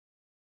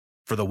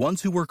For the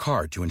ones who work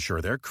hard to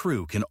ensure their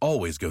crew can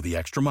always go the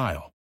extra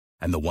mile,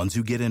 and the ones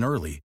who get in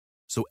early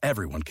so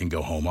everyone can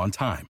go home on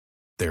time,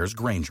 there's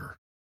Grainger,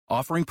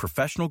 offering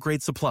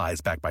professional-grade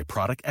supplies backed by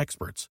product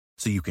experts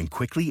so you can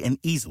quickly and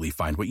easily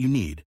find what you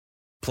need.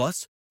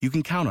 Plus, you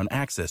can count on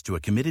access to a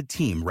committed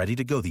team ready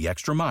to go the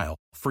extra mile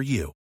for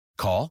you.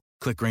 Call,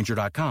 click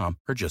Grainger.com,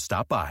 or just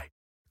stop by.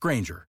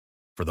 Grainger,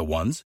 for the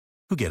ones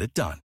who get it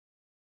done.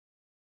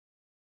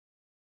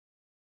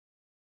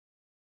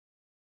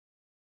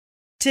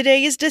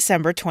 Today is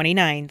December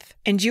 29th,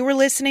 and you are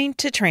listening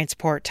to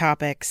Transport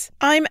Topics.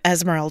 I'm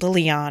Esmeralda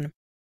Leon.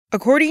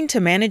 According to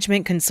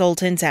management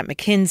consultants at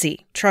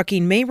McKinsey,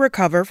 trucking may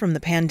recover from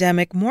the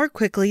pandemic more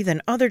quickly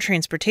than other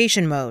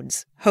transportation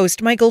modes.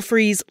 Host Michael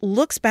Freeze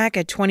looks back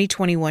at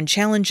 2021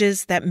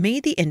 challenges that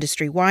made the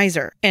industry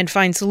wiser and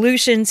finds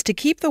solutions to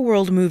keep the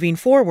world moving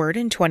forward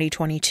in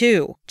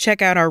 2022.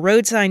 Check out our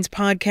Road Signs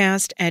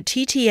podcast at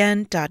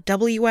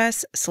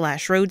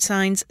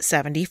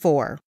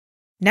ttn.ws/roadsigns74.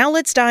 Now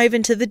let's dive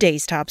into the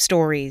day's top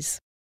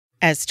stories.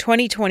 As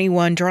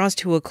 2021 draws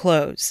to a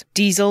close,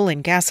 diesel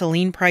and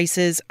gasoline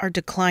prices are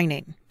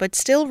declining, but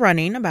still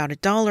running about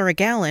 $1 a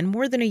gallon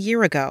more than a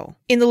year ago.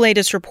 In the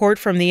latest report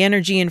from the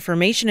Energy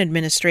Information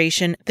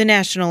Administration, the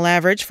national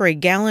average for a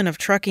gallon of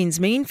trucking's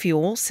main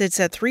fuel sits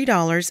at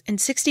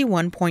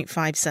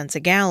 $3.61.5 a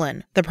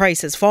gallon. The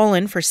price has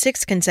fallen for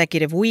 6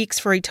 consecutive weeks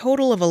for a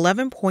total of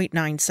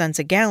 11.9 cents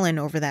a gallon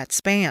over that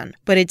span,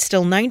 but it's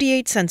still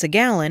 98 cents a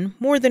gallon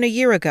more than a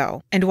year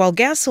ago. And while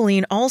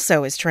gasoline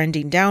also is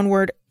trending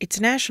downward, its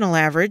national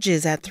average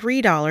is at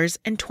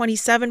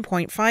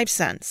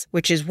 $3.27.5,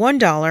 which is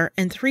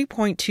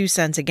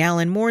 $1.03.2 a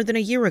gallon more than a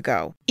year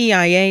ago.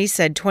 EIA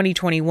said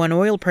 2021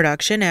 oil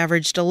production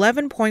averaged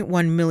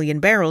 11.1 million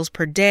barrels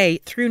per day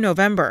through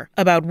November,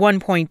 about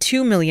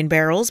 1.2 million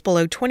barrels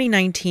below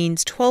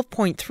 2019's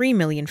 12.3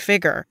 million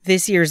figure.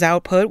 This year's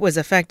output was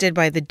affected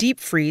by the deep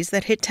freeze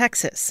that hit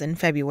Texas in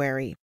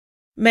February.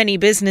 Many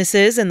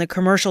businesses in the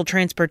commercial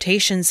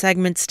transportation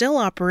segment still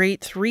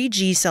operate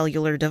 3G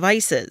cellular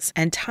devices,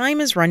 and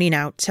time is running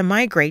out to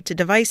migrate to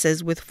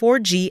devices with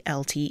 4G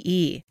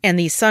LTE. And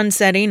the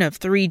sunsetting of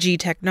 3G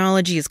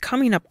technology is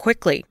coming up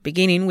quickly,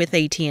 beginning with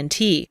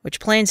AT&T, which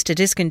plans to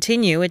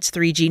discontinue its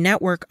 3G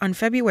network on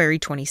February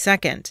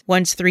 22nd.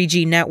 Once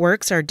 3G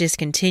networks are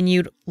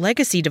discontinued,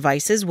 legacy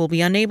devices will be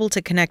unable to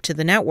connect to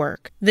the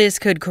network. This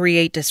could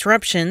create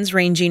disruptions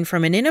ranging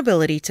from an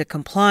inability to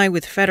comply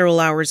with federal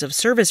hours of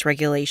service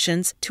regulations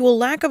to a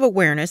lack of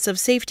awareness of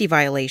safety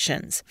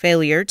violations,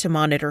 failure to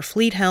monitor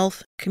fleet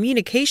health,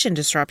 communication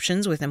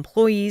disruptions with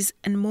employees,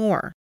 and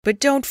more. But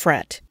don't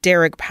fret.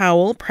 Derek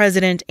Powell,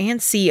 president and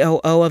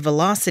COO of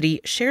Velocity,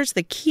 shares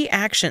the key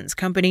actions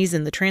companies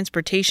in the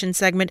transportation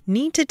segment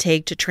need to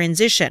take to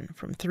transition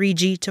from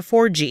 3G to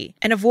 4G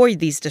and avoid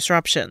these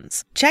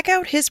disruptions. Check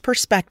out his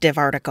perspective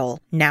article,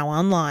 now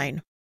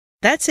online.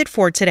 That's it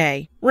for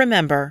today.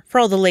 Remember, for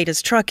all the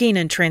latest trucking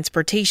and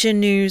transportation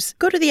news,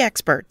 go to the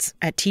experts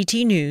at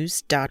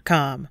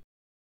ttnews.com.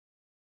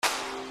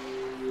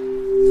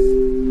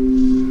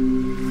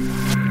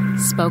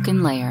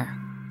 Spoken Layer.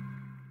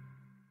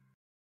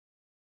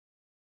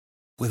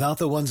 Without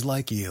the ones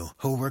like you,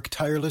 who work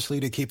tirelessly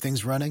to keep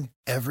things running,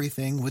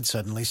 everything would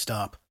suddenly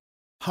stop.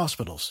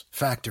 Hospitals,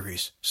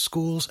 factories,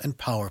 schools, and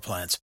power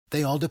plants,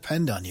 they all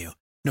depend on you.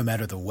 No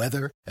matter the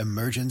weather,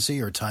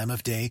 emergency, or time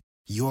of day,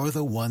 you're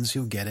the ones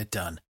who get it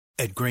done.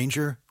 At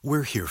Grainger,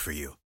 we're here for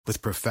you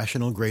with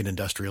professional-grade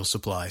industrial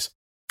supplies.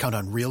 Count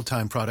on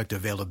real-time product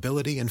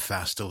availability and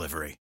fast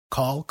delivery.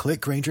 Call,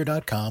 click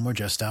Grainger.com, or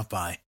just stop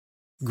by.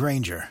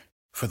 Grainger,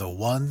 for the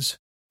ones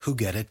who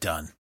get it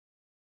done.